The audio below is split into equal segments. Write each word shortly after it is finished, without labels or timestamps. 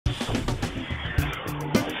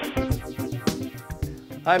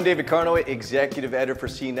I'm David Carnoy, Executive Editor for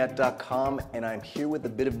CNET.com, and I'm here with a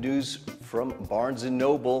bit of news from Barnes &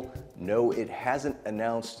 Noble. No, it hasn't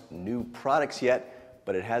announced new products yet,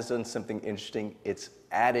 but it has done something interesting. It's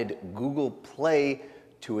added Google Play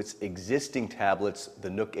to its existing tablets, the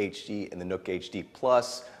Nook HD and the Nook HD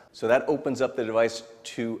Plus. So that opens up the device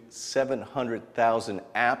to 700,000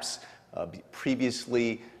 apps.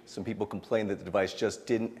 Previously, some people complained that the device just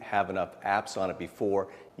didn't have enough apps on it before.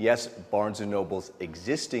 Yes, Barnes & Noble's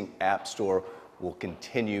existing app store will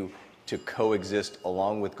continue to coexist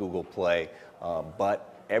along with Google Play,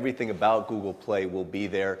 but everything about Google Play will be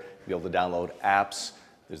there. You'll be able to download apps,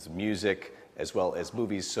 there's music, as well as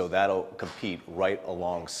movies, so that'll compete right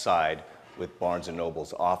alongside with Barnes &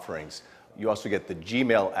 Noble's offerings. You also get the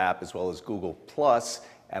Gmail app as well as Google+,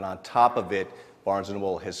 and on top of it, Barnes &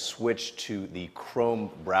 Noble has switched to the Chrome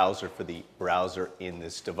browser for the browser in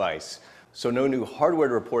this device. So no new hardware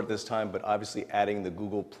to report this time, but obviously adding the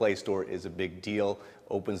Google Play Store is a big deal.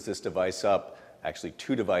 Opens this device up, actually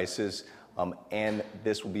two devices, and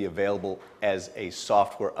this will be available as a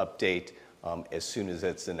software update as soon as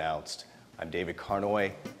it's announced. I'm David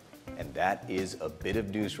Carnoy, and that is a bit of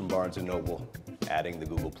news from Barnes & Noble adding the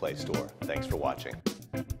Google Play Store. Thanks for watching.